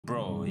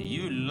Bro,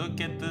 you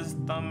look at this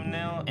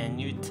thumbnail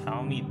and you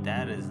tell me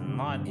that is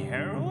not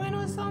heroin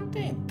or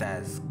something?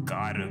 That's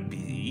gotta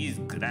be.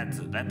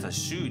 That's a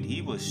shoot.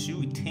 He was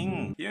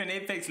shooting. You know in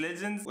Apex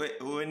Legends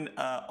when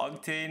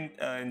Octane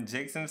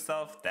injects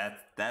himself,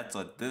 that's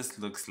what this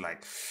looks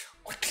like.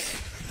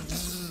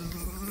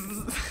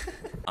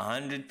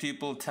 100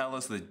 people tell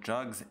us the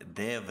drugs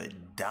they've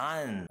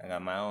done. I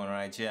got my own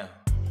right here.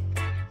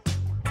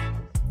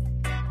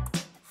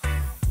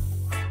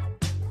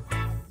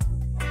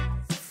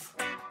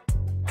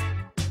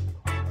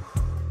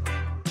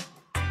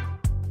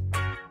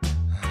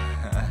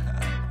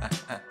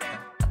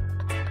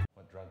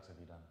 What drugs have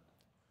you done?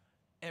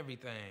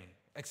 Everything,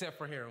 except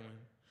for heroin,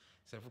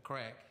 except for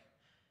crack.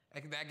 I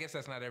guess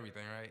that's not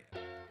everything, right?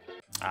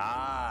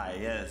 Ah,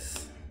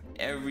 yes.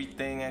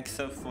 Everything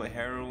except for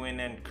heroin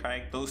and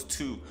crack. Those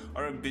two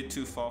are a bit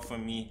too far for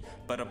me.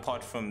 But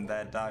apart from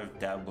that, I've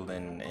dabbled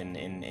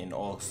in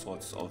all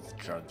sorts of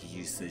drug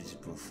usage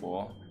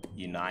before.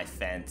 You know, I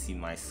fancy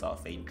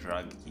myself a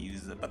drug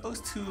user, but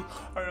those two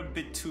are a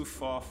bit too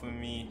far for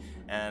me,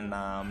 and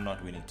I'm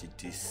not willing to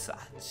do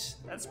such.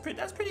 That's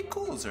pretty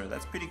cool, sir.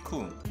 That's pretty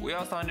cool. We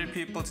asked 100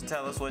 people to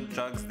tell us what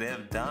drugs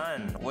they've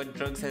done. What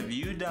drugs have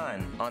you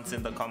done? Answer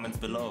in the comments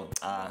below.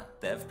 The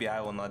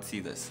FBI will not see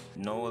this.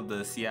 No,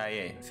 the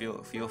CIA.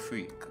 Feel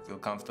free. Feel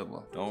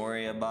comfortable. Don't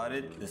worry about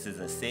it. This is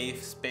a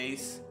safe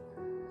space.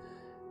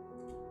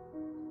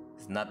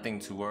 There's nothing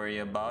to worry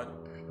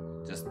about.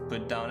 Just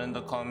put down in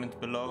the comments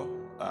below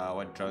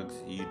what drugs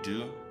you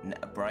do.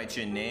 Write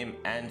your name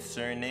and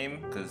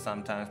surname, because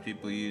sometimes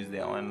people use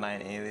their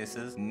online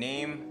aliases.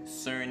 Name,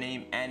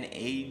 surname, and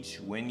age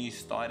when you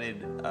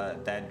started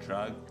that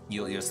drug.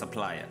 Your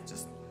supplier.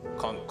 Just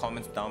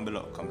comments down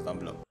below. Comments down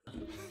below.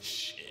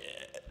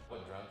 Shit.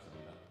 What drugs have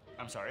you done?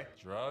 I'm sorry?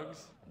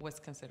 Drugs? What's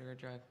considered a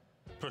drug?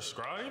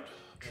 Prescribed?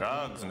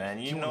 Drugs, man.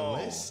 You know.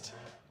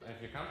 If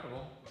you're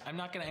comfortable. I'm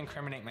not gonna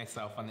incriminate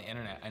myself on the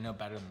internet. I know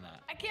better than that.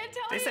 I can't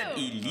tell They you. said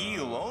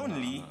illegal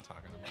only. I'm not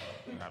talking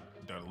about.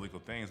 I've done illegal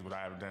things, but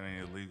I haven't done any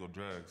illegal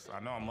drugs. I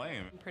know I'm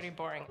lame. Pretty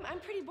boring. I'm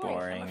pretty boring.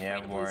 Boring, I'm yeah,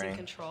 afraid of losing boring.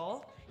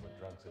 control. What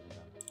drugs have you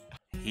done?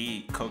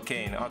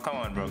 Cocaine. Oh, come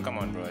on, bro. Come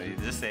on, bro.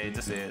 Just say it.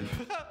 Just say it.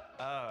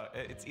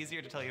 It's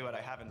easier to tell you what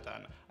I haven't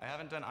done. I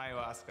haven't done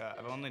ayahuasca.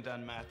 I've only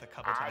done meth a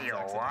couple times.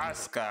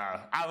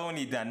 Ayahuasca. I've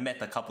only done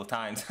meth a couple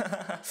times.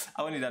 I've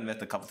only done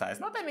meth a couple times.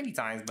 Not that many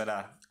times, but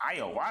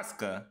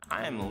ayahuasca.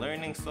 I am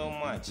learning so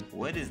much.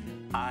 What is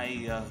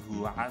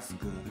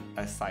ayahuasca?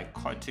 A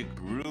psychotic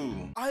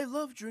brew. I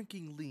love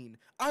drinking lean.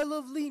 I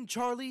love lean,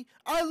 Charlie.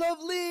 I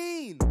love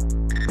lean.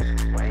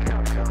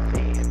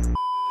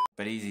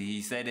 But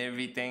he said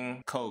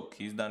everything. Coke.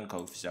 He's done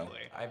coke for sure.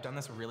 I've done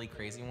this really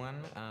crazy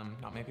one.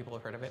 Not many people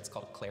have heard of it. It's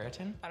called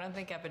Claritin. I don't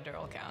think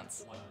epidural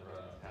counts. What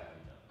drugs have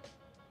you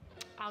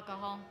done?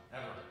 Alcohol.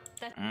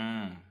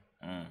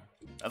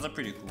 That's a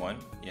pretty cool one.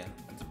 Yeah,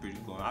 that's a pretty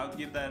cool one. I'll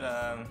give that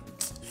a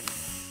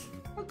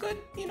good,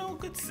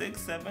 good 6,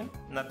 7.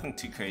 Nothing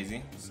too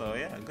crazy. So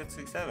yeah, a good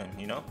 6, 7.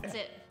 That's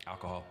it.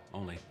 Alcohol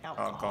only.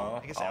 Alcohol.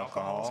 I guess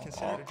alcohol is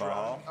considered a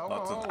drug.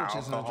 Lots of Alcohol, which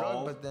isn't a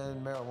alcohol. drug, but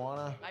then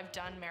marijuana. I've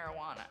done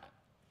marijuana.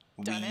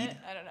 Weed. Done it?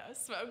 I don't know.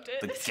 Smoked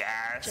it. The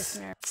gas.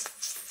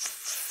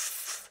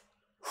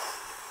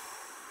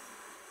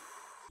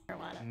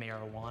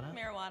 Marijuana.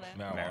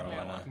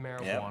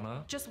 Marijuana.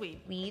 Yep. Just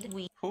weed.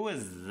 Weed. Who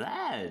is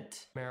that?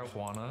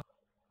 Marijuana.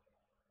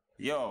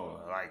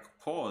 Yo, like,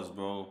 pause,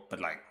 bro. But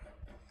like,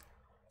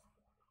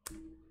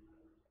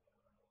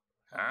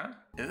 huh?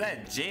 Is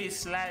that J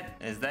Slat?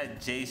 Is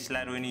that J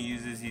Slat when he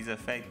uses his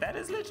effect? That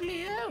is literally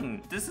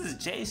him. This is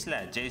J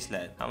Slat. J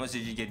Slat. How much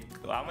did you get?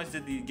 How much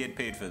did you get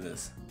paid for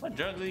this? What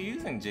drugs are you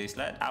using, J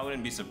Slat? I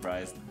wouldn't be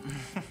surprised.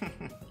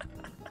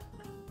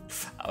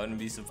 I wouldn't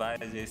be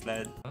surprised, J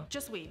Slat.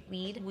 Just weed.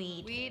 Weed.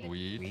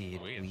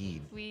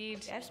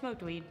 I've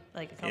smoked weed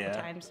like a couple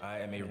times. I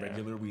am a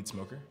regular weed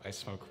smoker. I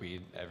smoke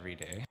weed every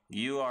day.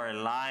 You are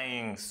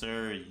lying,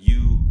 sir.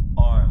 You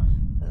are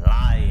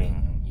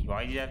lying.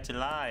 Why do you have to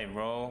lie,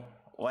 bro?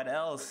 What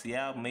else?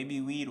 Yeah,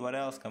 maybe weed. What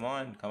else? Come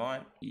on, come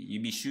on. You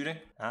be shooting?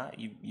 Huh?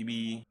 You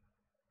be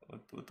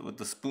with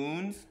the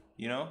spoons?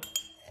 You know?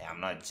 Hey, I'm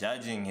not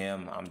judging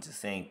him. I'm just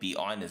saying, be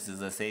honest. This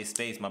is a safe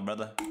space, my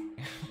brother.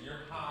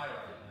 You're high right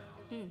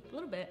now. A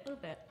little bit.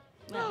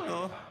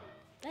 Oh,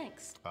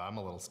 Thanks. I'm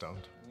a little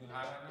stoned. You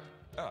high right now?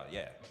 Oh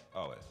yeah,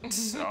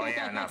 always. oh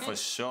yeah, nah, for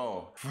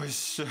sure. For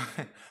sure.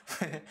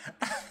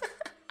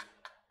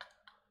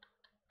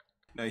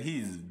 No,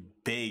 he's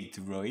baked,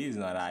 bro. He's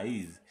not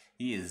high.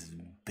 He is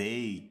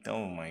baked.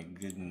 Oh my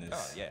goodness.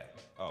 Oh yeah,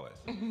 always.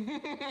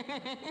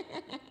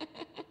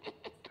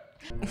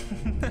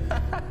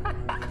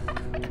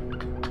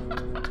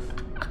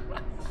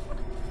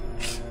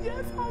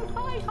 Yes, I'm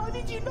high. How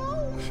did you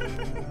know?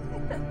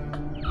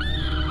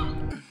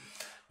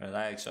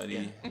 Relax,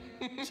 shawty.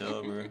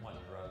 Chill, bro. What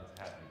drugs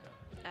have you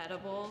done?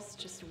 Edibles.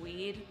 Just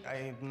weed.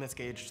 I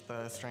misgauged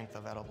the strength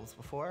of edibles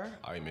before.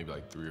 I ate maybe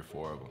like 3 or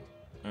 4 of them.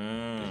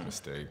 Big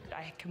mistake.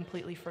 I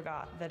completely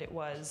forgot that it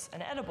was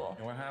an edible.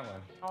 And what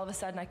happened? All of a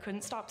sudden, I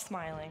couldn't stop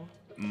smiling.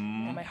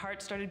 And my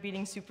heart started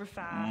beating super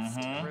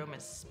fast. The room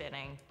is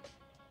spinning.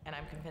 And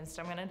I'm convinced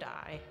I'm gonna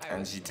die.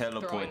 And she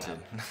teleported.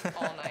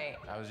 All night.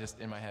 I was just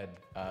in my head.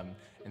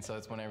 And so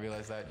that's when I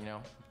realized that, you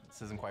know,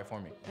 this isn't quite for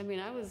me. I mean,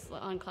 I was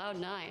on cloud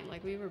 9.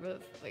 Like, we were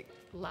both, like,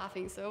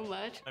 laughing so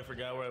much. I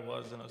forgot where I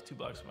was, and I was 2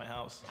 blocks from my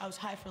house. I was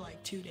high for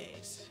like 2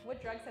 days. What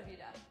drugs have you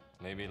done?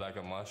 Maybe like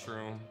a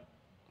mushroom.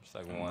 Just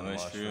like one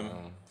Mushroom.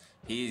 mushroom.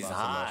 He's Lots of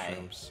high.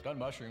 mushrooms. Got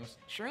mushrooms.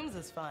 Shrooms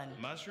is fun.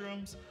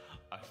 Mushrooms,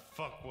 I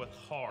fuck with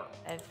hard.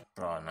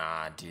 Bro,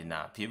 nah, dude,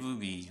 nah. People who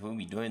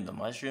be doing the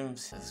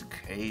mushrooms, that's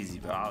crazy,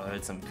 bro. I've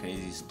heard some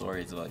crazy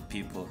stories of like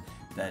people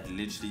that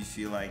literally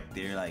feel like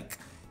they're like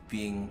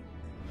being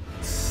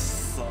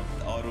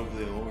sucked out of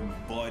their own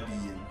body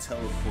and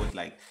teleport.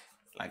 Like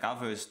I've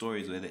heard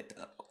stories where they,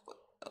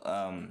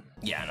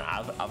 yeah, no,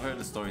 I've heard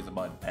the stories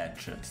about bad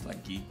trips.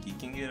 Like you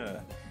can get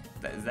a,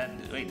 is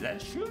that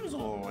shrooms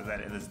or is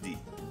that LSD?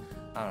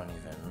 I don't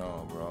even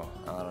know, bro.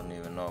 I don't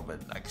even know, but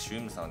like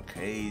shrooms sound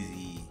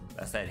crazy.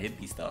 That's that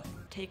hippie stuff.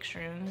 Take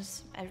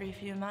shrooms every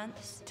few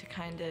months to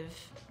kind of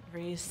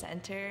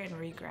recenter and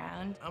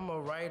reground. I'm a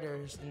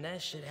writer, and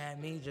that shit had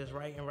me just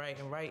writing.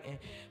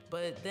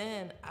 But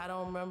then I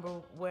don't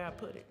remember where I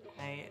put it.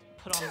 I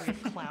put on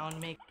weird clown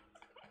makeup.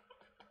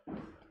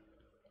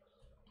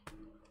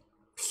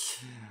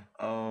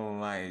 Oh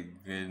my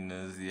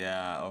goodness,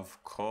 yeah, of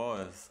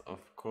course. I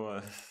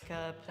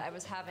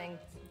was having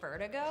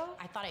vertigo.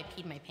 I thought I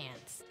peed my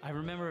pants. I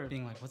remember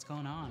being like, what's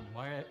going on?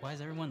 Why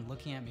is everyone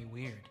looking at me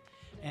weird?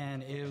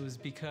 And it was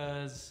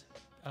because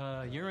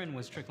urine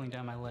was trickling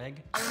down my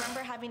leg. I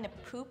remember having to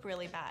poop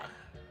really bad.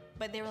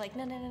 But they were like,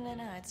 no,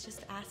 it's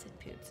just acid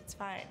poops, it's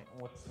fine.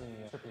 What's the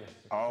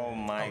trippiest? Oh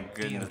my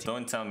goodness,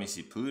 don't tell me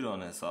she pooed on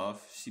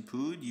herself. She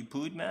pooed? You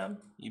pooed, ma'am?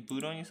 You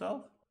pooed on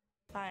yourself?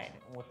 Fine.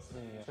 What's the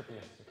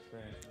trippiest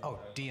experience? Oh,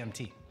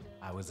 DMT.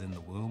 I was in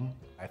the womb.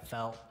 I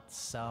felt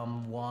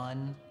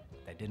someone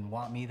that didn't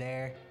want me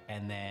there,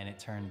 and then it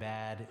turned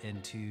bad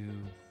into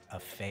a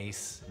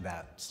face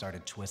that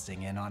started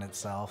twisting in on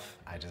itself.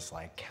 I just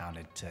like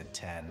counted to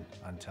 10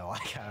 until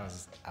like I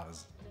was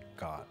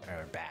gone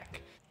or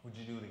back. Would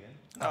you do it again?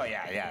 Oh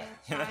yeah.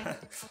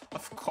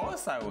 Of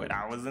course I would.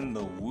 I was in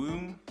the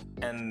womb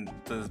and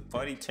the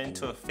body turned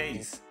to a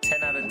face.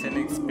 10 out of 10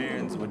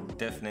 experience, would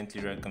definitely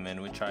recommend.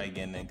 Would try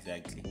again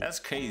exactly. That's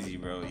crazy,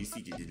 bro. You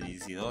see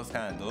those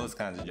kinds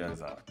of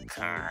drugs are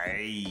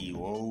crazy.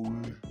 Whoa.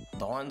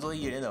 The ones where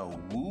you're in a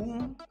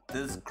womb?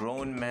 This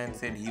grown man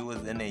said he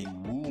was in a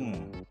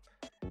womb.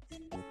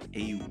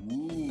 A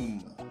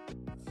womb.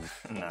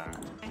 Nah.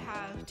 I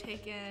have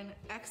taken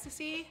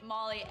ecstasy.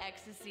 Molly,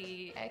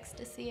 ecstasy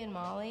and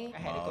Molly. I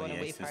had to go to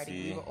a wave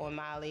party. We were on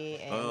Molly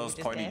and we just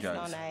dancing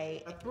all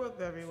night. I threw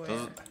up everywhere.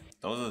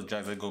 Those are the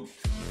drugs that go.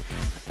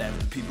 That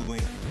have people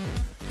going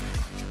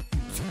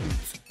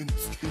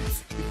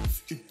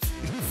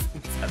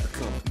at the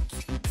club.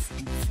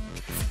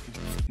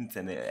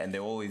 And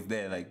they're always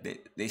there, like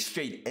they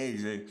straight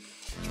edge. Like.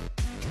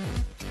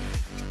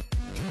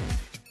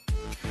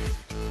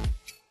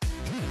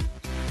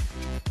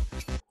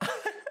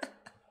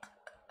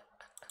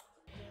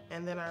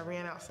 And then I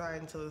ran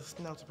outside into the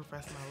snow to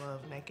profess my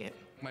love naked.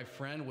 My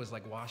friend was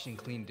like washing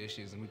clean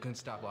dishes and we couldn't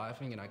stop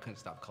laughing and I couldn't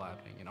stop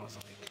clapping and I was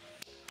like,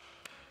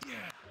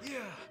 yeah.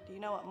 Do you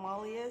know what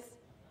Molly is?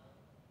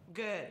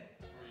 Good.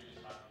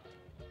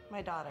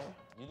 My daughter.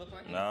 You look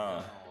like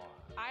No.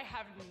 I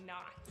have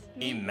not.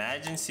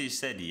 Imagine she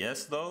said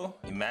yes though.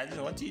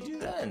 Imagine what do you do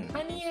then?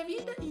 Honey,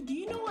 do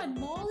you know what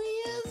Molly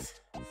is?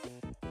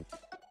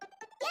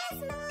 Yes,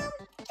 Mom.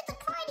 It's a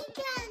party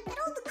drug that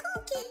all the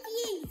cool kids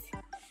use.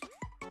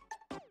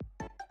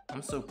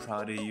 I'm so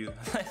proud of you.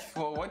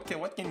 Well, what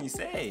can you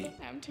say?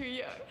 I'm too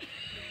young.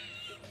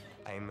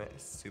 I'm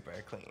super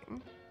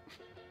clean.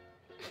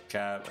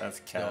 Cap, that's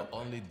cap. The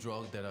only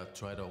drug that I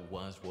tried out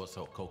once was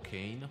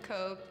cocaine.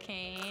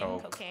 Cocaine.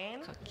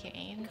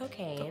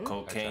 The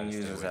cocaine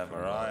users have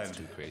arrived.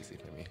 Too crazy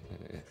for me.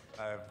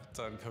 I've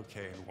done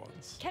cocaine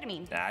once.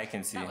 Ketamine. Yeah, I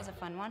can see. That was a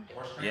fun one.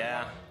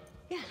 Yeah.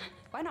 Yeah.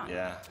 Why not?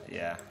 Yeah.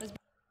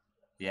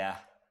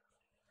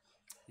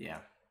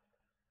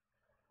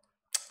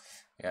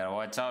 You gotta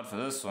watch out for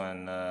this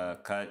one,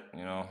 Cut,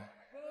 you know.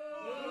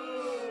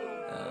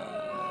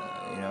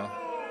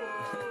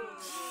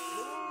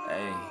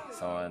 Hey,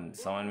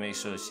 someone make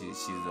sure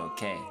she's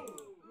okay.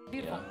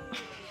 Beautiful.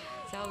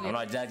 So I'm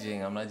not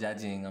judging.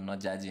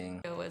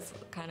 It was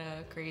kind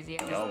of crazy.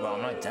 Yo, bro,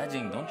 I'm not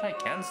judging. Don't try to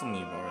cancel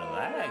me, bro.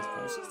 Relax,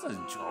 bro. It's just a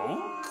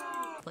joke.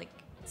 Like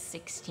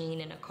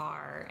 16 in a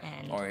car,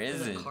 and Or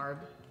is the it? car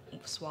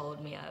swallowed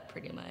me up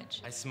pretty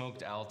much. I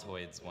smoked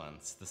Altoids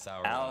once, the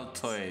sour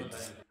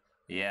Altoids.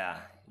 Yeah,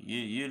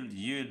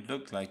 you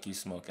look like you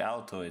smoke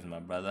Altoids, my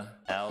brother.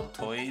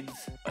 Altoids?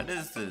 What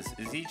is this?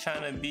 Is he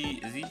trying to be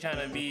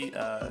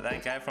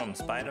that guy from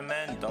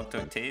Spider-Man, Dr.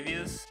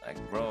 Octavius? Like,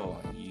 bro,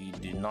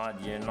 you're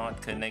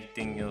not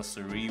connecting your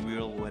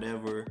cerebral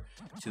whatever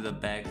to the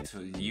back.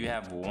 You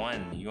have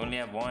one. You only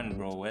have one,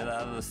 bro. Where the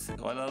other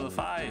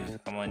 5?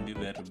 Come on, do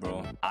better,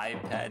 bro.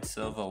 iPad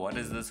silver. What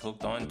is this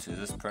hooked on to? Is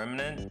this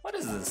permanent? What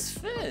is this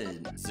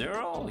fit?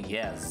 0?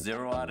 Yeah,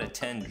 0 out of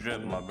 10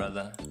 drip, my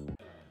brother.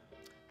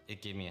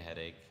 It gave me a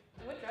headache.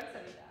 What drugs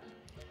have you done?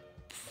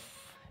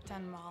 I've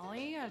done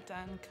Molly, I've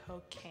done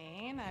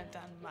cocaine, I've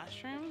done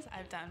mushrooms,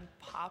 I've done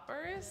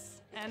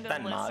poppers, and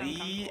I've done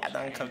Molly, I've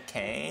done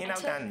cocaine,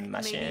 I've done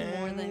mushrooms. Maybe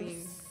more than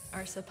you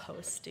are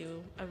supposed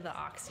to of the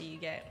oxy you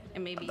get,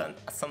 and maybe I've done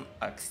some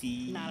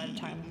oxy. not at a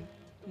time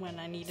when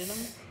I needed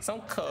them.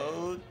 Some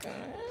coke.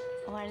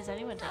 Why does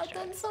anyone take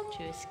drugs?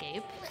 To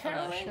escape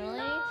emotionally.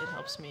 It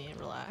helps me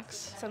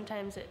relax.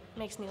 Sometimes it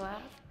makes me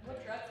laugh.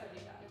 What drugs have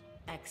you done?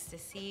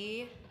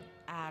 Ecstasy,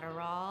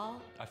 Adderall.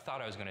 I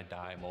thought I was gonna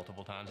die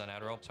multiple times on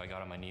Adderall, so I got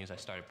on my knees, I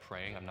started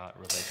praying. I'm not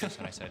religious,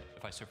 and I said,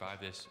 if I survive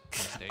this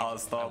mistake, I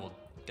will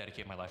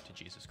dedicate my life to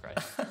Jesus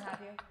Christ.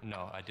 Have you?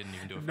 No, I didn't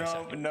even do it for a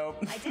second.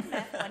 Nope. I did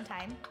meth one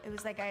time. It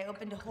was like I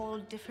opened a whole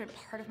different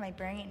part of my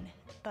brain,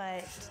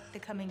 but the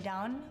coming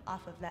down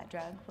off of that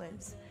drug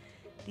was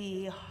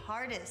the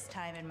hardest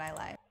time in my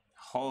life.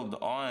 Hold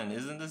on,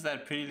 isn't this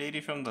that pretty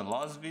lady from the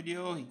Lost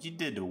video? You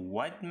did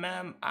what,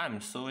 ma'am? I'm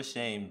so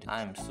ashamed.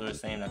 I'm so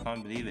ashamed. I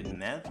can't believe it.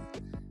 Meth?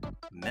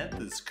 Meth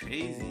is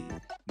crazy.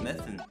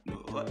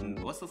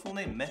 What's the full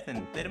name?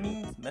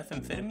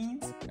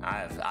 Methamphetamines?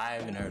 I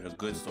haven't heard a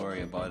good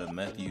story about a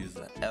meth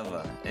user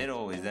ever. They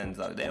always end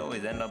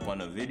up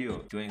on a video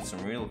doing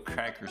some real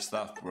cracker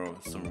stuff, bro.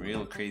 Some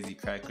real crazy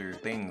cracker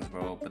things,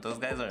 bro. But those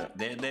guys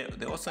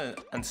they're also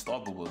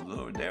unstoppable,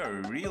 though.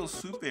 They're real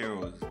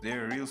superheroes.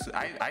 They're real.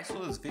 I saw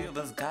this video of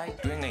this guy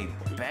doing a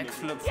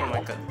backflip from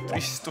like a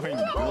 3-story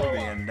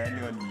building and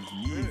landing on his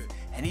knees,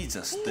 and he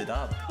just stood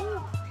up.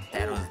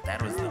 That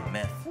was the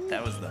meth.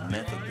 That was the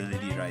meth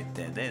ability right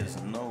there.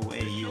 There's no way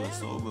he was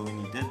sober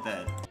when he did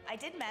that. I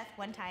did meth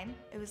one time.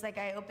 It was like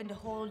I opened a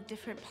whole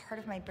different part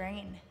of my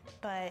brain,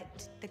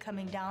 but the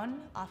coming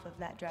down off of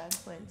that drug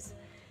was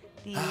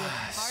the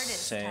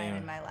hardest time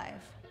in my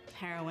life.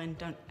 Heroin,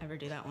 don't ever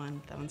do that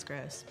one. That one's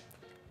gross.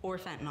 Or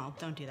fentanyl,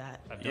 don't do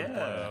that. I've done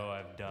Plano,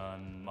 I've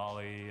done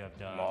Molly, I've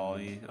done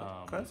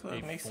That's what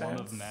a makes form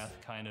sense. of meth,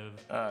 kind of.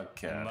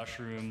 Okay.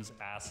 Mushrooms,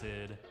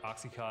 acid,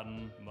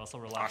 Oxycontin, muscle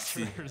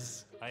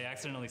relaxers. I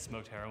accidentally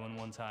smoked heroin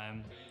one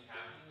time.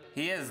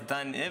 He has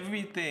done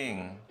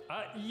everything.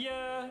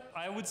 Yeah,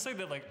 I would say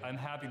that I'm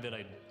happy that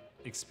I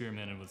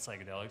experimented with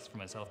psychedelics for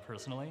myself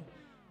personally.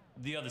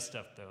 The other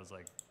stuff that was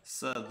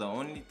Sir, the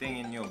only thing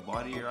in your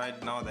body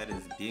right now that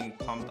is being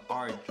pumped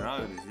are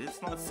drugs.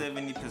 It's not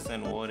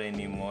 70% water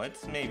anymore.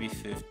 It's maybe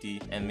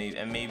 50 and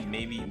maybe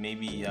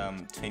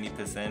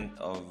 20%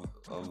 of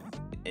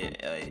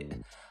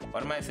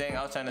what am I saying?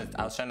 I was trying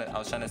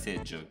to say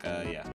a joke. Yeah.